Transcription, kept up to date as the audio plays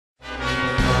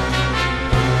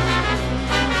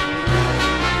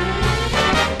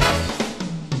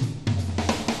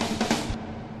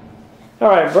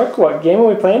Alright, Brooke, what game are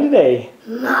we playing today?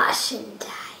 Martian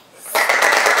dice.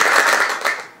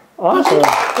 Awesome.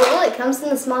 Cool, it comes in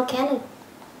the small can of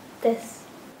this.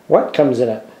 What comes in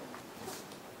it?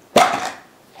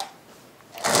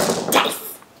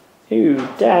 Dice. Ooh,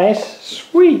 dice.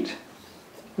 Sweet.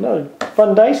 Another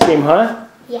fun dice game, huh?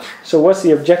 Yeah. So what's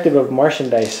the objective of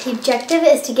Martian dice? The objective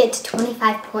is to get to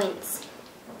 25 points.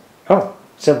 Oh,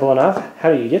 simple enough.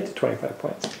 How do you get to 25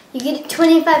 points? You get to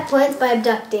 25 points by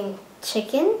abducting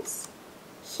chickens,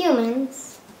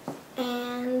 humans,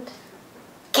 and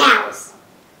cows.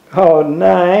 Oh,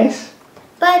 nice.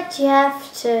 But you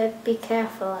have to be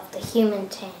careful of the human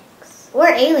tanks.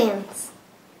 We're aliens.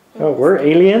 Oh, we're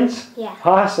aliens? Yeah.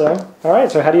 Awesome.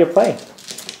 Alright, so how do you play?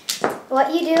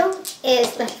 What you do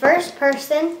is the first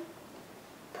person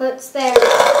puts their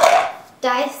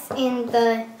dice in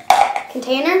the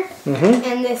container,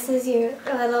 and this is your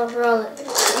little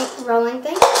rolling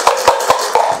thing.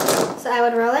 So I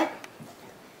would roll it.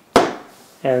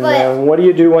 And then what do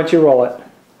you do once you roll it?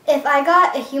 If I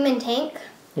got a human tank,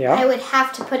 Yeah. I would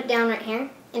have to put it down right here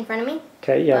in front of me.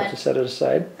 Okay, you have to set it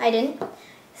aside. I didn't.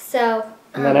 So.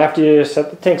 And then after you set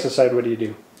the tanks aside, what do you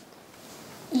do?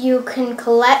 You can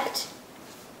collect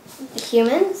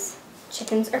humans,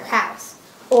 chickens, or cows.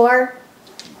 Or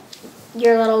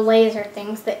your little laser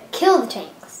things that kill the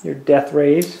tanks. Your death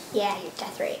rays? Yeah, your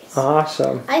death rays.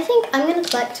 Awesome. I think I'm going to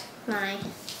collect my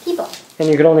people. And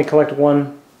you can only collect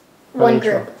one? One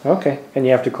group. Okay, and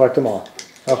you have to collect them all.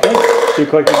 Okay, so you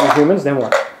collected your humans, then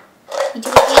what? You do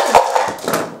it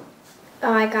again.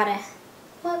 Oh, I got it.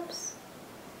 Whoops.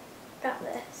 Got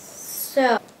this.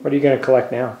 So. What are you going to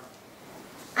collect now?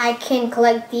 I can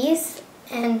collect these,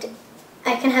 and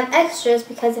I can have extras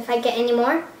because if I get any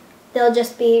more, they'll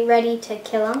just be ready to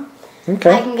kill them.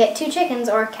 Okay. I can get 2 chickens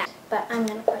or a cat, but I'm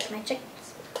going to collect my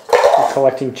chickens. You're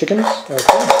collecting chickens? Okay.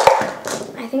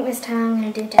 I think this time I'm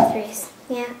going to do death race.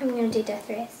 Yeah, I'm going to do death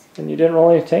race. And you didn't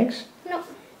roll any tanks? Nope.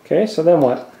 Okay, so then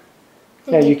what?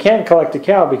 Now you can't collect a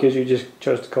cow because you just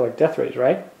chose to collect death rays,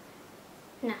 right?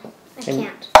 No, I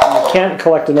can't. You can't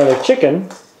collect another chicken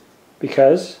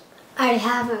because? I already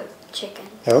have a chicken.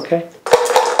 Okay.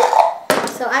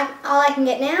 So all I can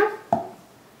get now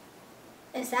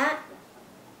is that.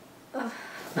 Oh,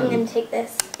 I'm going to take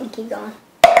this and keep going.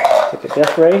 Take a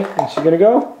death ray, and she's going to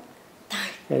go.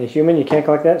 And a human, you can't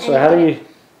collect that. So how do you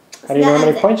know how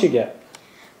many points you get?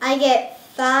 I get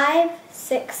 5,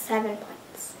 6, 7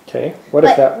 points. Okay. What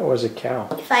if that was a cow?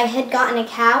 If I had gotten a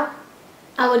cow,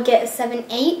 I would get 7,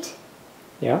 8.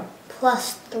 Yeah.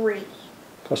 Plus 3.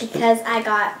 Plus because I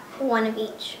got 1 of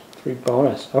each. 3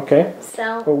 bonus. Okay.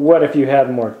 So. But what if you had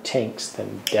more tanks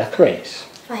than death rays?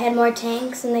 If I had more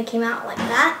tanks and they came out like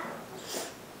that,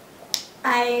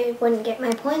 I wouldn't get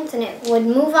my points and it would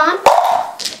move on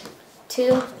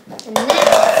to the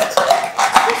next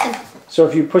person. So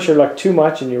if you push your luck too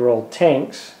much and you roll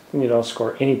tanks, then you don't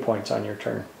score any points on your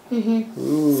turn.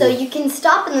 Ooh. So you can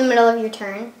stop in the middle of your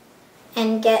turn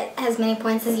and get as many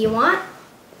points as you want,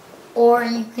 or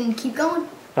you can keep going.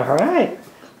 All right.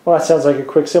 Well, that sounds like a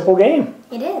quick, simple game.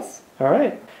 It is. All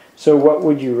right. So what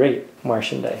would you rate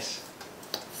Martian dice?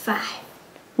 5.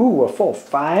 Ooh, a full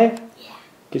 5? Yeah.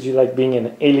 Because you like being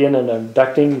an alien and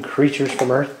abducting creatures from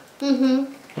Earth? All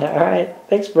right.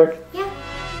 Thanks, Brooke. Yeah.